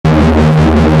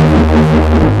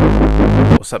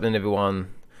What's happening, everyone?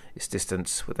 It's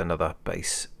Distance with another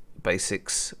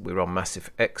basics. We're on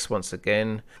Massive X once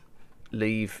again.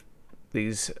 Leave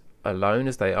these alone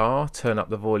as they are. Turn up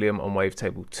the volume on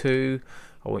wavetable 2.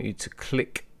 I want you to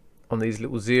click on these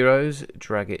little zeros,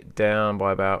 drag it down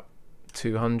by about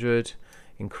 200,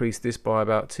 increase this by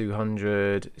about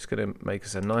 200. It's going to make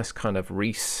us a nice kind of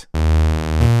reece.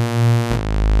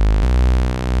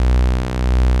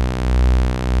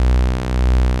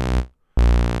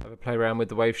 Play around with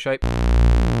the wave shape.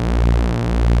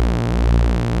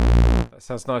 That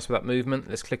sounds nice with that movement.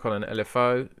 Let's click on an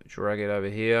LFO, drag it over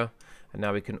here, and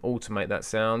now we can automate that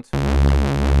sound.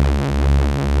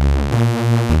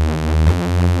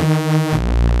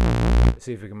 Let's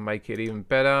see if we can make it even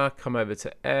better. Come over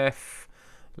to F.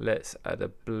 Let's add a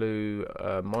blue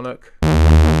monarch.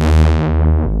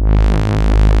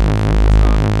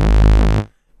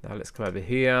 Now let's come over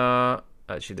here.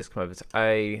 Actually, let's come over to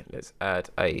A. Let's add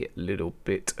a little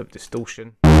bit of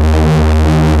distortion. Come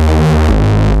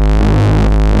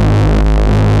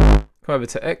over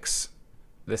to X.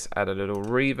 Let's add a little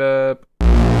reverb.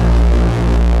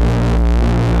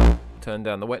 Turn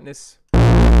down the wetness.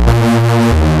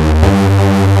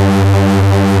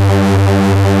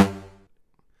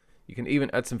 You can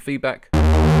even add some feedback.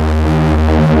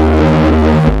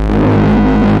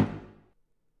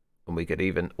 And we could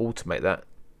even automate that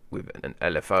with an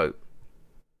LFO.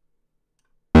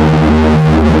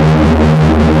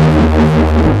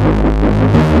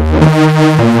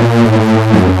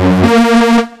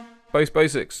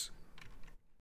 Basics.